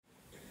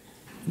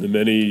The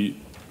many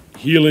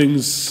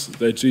healings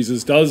that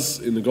Jesus does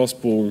in the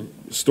gospel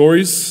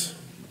stories,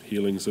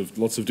 healings of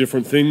lots of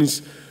different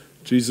things.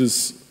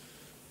 Jesus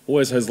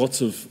always has lots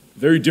of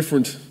very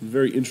different,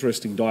 very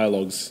interesting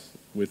dialogues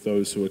with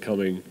those who are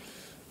coming,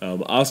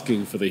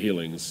 asking for the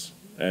healings.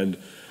 And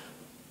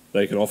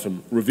they can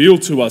often reveal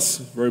to us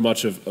very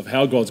much of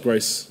how God's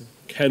grace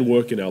can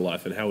work in our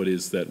life and how it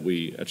is that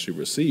we actually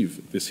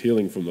receive this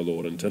healing from the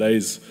Lord. And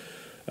today's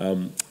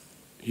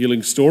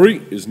healing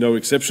story is no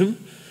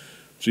exception.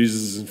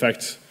 Jesus is in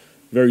fact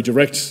very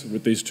direct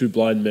with these two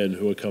blind men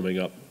who are coming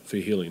up for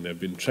healing. They've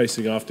been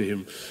chasing after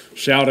him,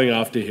 shouting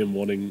after him,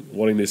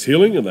 wanting this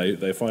healing, and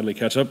they finally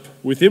catch up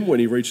with him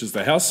when he reaches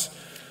the house.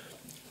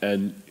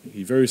 And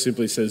he very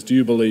simply says, "Do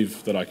you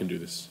believe that I can do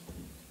this?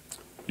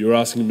 You're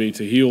asking me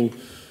to heal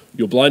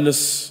your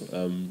blindness,"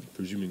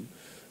 presuming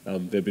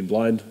they've been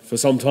blind for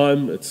some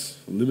time. It's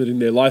limiting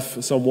their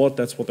life somewhat.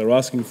 That's what they're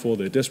asking for.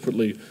 They're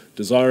desperately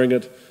desiring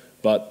it.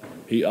 But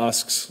he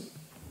asks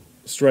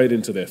straight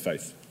into their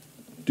faith.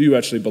 Do you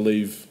actually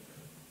believe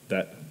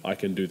that I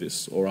can do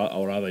this? Or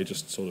are they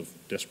just sort of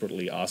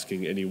desperately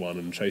asking anyone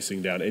and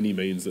chasing down any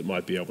means that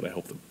might be able to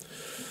help them?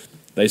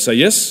 They say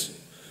yes.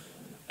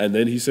 And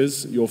then he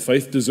says, your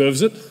faith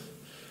deserves it.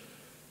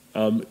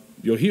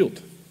 You're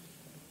healed.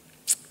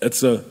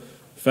 It's a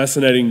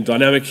fascinating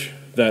dynamic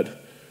that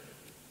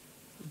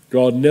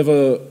God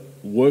never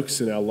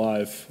works in our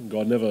life.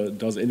 God never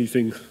does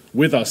anything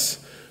with us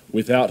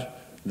without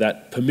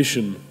that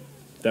permission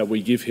that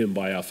we give him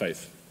by our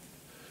faith.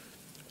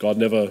 God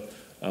never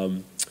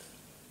kind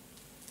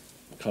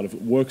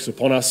of works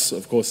upon us.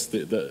 Of course,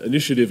 the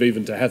initiative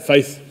even to have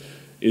faith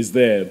is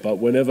there, but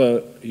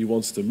whenever he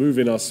wants to move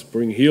in us,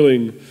 bring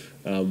healing,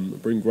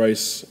 bring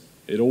grace,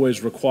 it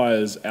always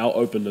requires our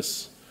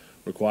openness,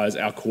 requires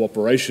our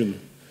cooperation,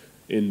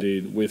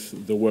 indeed,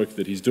 with the work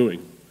that he's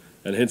doing.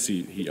 And hence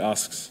he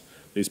asks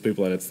these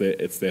people, and it's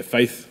their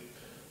faith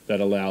that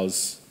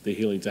allows the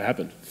healing to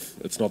happen.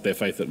 It's not their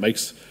faith that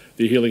makes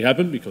the healing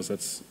happen, because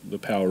that's the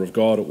power of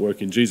God at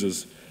work in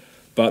Jesus.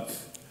 But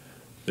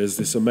there's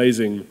this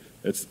amazing,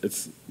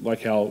 it's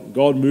like how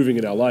God moving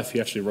in our life, he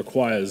actually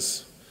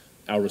requires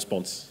our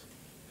response.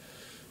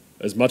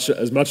 As much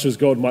as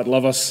God might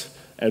love us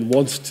and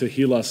want to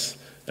heal us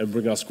and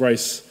bring us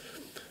grace,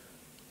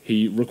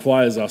 he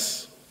requires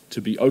us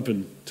to be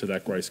open to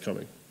that grace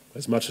coming.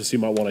 As much as he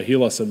might want to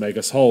heal us and make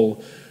us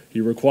whole,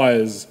 he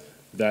requires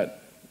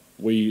that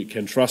we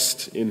can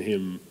trust in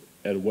him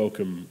and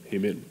welcome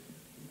him in.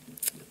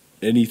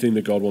 Anything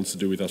that God wants to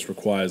do with us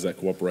requires that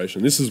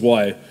cooperation. This is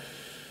why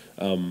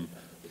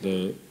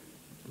the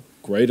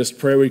greatest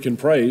prayer we can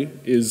pray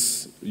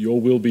is, your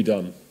will be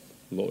done,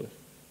 Lord.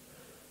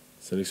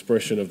 It's an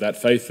expression of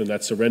that faith and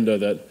that surrender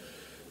that,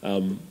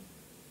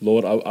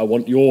 Lord, I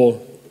want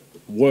your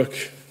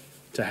work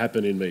to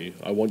happen in me.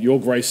 I want your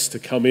grace to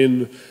come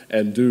in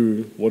and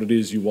do what it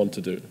is you want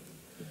to do.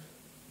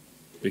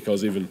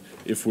 Because even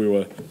if we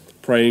were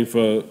praying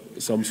for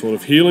some sort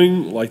of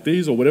healing like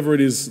these, or whatever it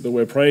is that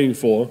we're praying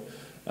for,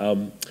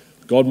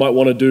 God might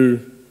want to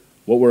do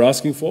what we're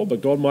asking for,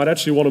 but God might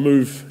actually want to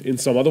move in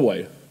some other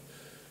way.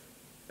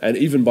 And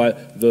even by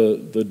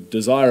the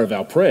desire of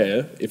our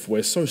prayer, if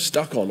we're so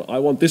stuck on, I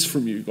want this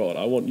from you, God,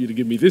 I want you to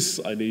give me this,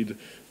 I need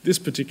this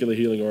particular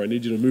healing, or I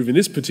need you to move in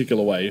this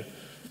particular way,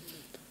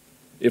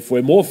 if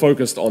we're more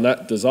focused on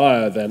that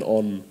desire than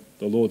on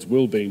the Lord's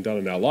will being done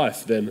in our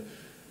life, then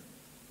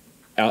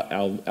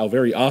our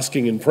very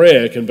asking in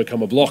prayer can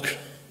become a block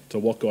to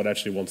what God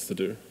actually wants to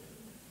do.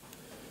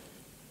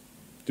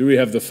 Do we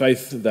have the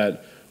faith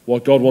that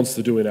what God wants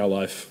to do in our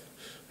life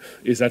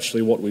is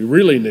actually what we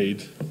really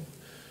need,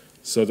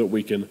 so that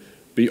we can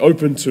be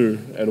open to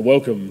and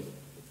welcome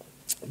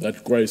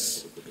that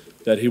grace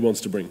that he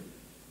wants to bring?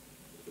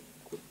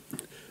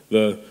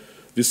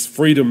 This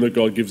freedom that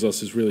God gives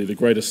us is really the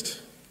greatest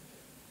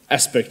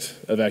aspect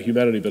of our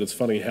humanity, but it's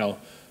funny how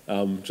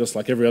just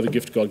like every other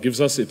gift God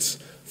gives us, it's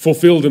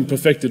fulfilled and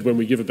perfected when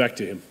we give it back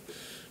to him.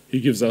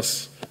 He gives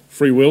us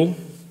free will,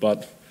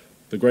 but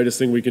the greatest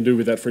thing we can do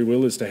with that free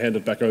will is to hand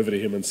it back over to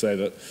him and say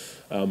that,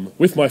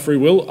 with my free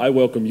will, I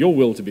welcome your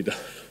will to be done.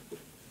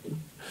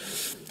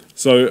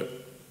 So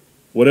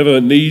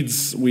whatever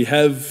needs we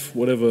have,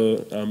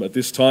 whatever at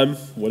this time,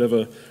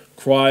 whatever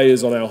cry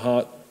is on our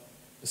heart,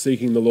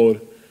 seeking the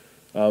Lord,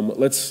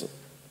 let's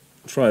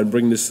try and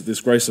bring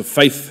this grace of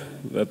faith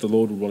that the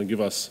Lord would want to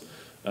give us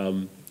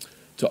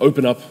to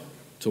open up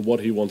to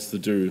what he wants to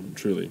do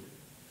truly.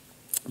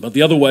 But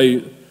the other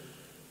way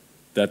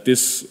that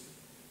this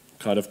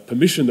kind of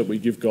permission that we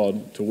give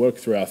God to work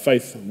through our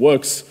faith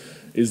works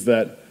is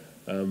that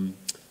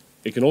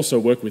it can also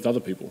work with other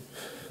people.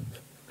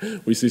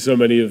 We see so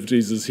many of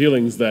Jesus'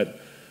 healings that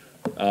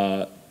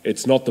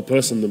it's not the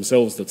person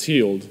themselves that's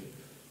healed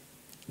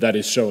that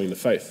is showing the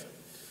faith.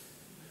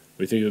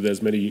 We think that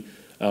there's many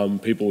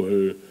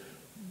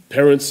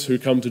parents who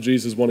come to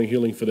Jesus wanting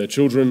healing for their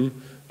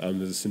children.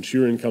 There's a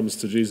centurion comes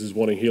to Jesus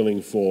wanting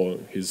healing for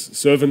his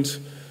servant.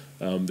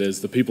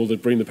 There's the people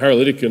that bring the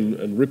paralytic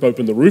and rip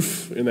open the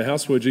roof in the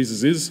house where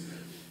Jesus is.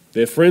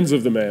 They're friends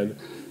of the man.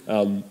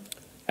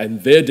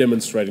 and they're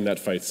demonstrating that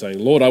faith, saying,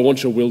 Lord, I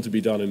want your will to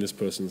be done in this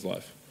person's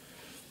life.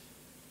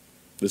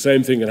 The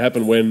same thing can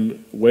happen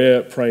when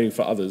we're praying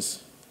for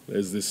others.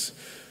 There's this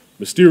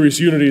mysterious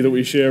unity that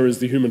we share as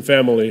the human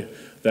family,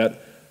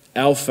 that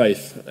our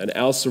faith and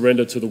our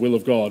surrender to the will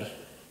of God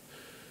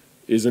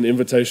is an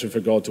invitation for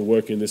God to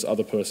work in this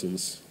other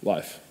person's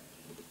life.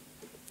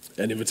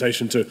 An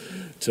invitation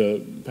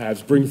to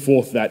perhaps bring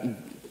forth that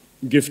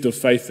gift of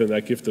faith and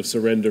that gift of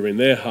surrender in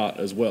their heart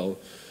as well.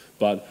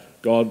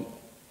 But God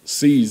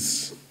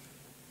sees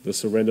the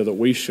surrender that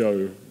we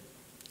show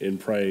in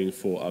praying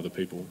for other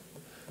people,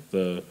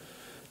 the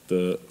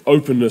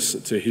openness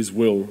to his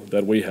will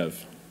that we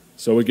have.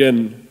 So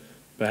again,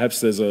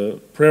 perhaps there's a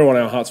prayer on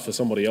our hearts for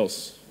somebody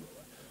else.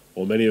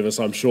 Or many of us,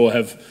 I'm sure,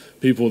 have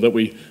people that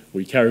we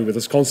carry with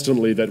us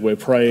constantly that we're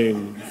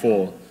praying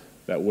for,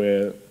 that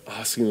we're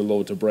asking the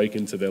Lord to break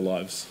into their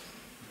lives.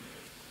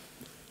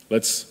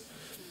 Let's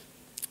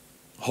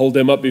hold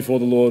them up before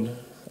the Lord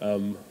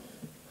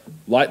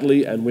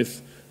lightly and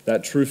with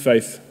that true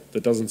faith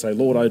that doesn't say,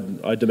 Lord,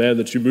 I demand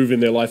that you move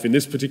in their life in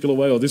this particular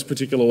way or this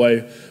particular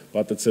way,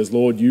 but that says,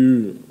 Lord,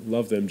 you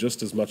love them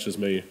just as much as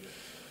me.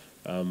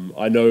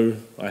 I know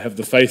I have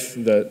the faith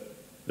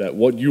that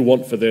what you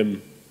want for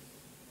them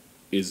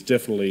is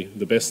definitely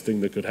the best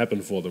thing that could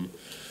happen for them.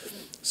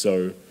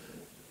 So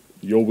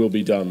your will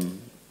be done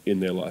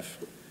in their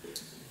life.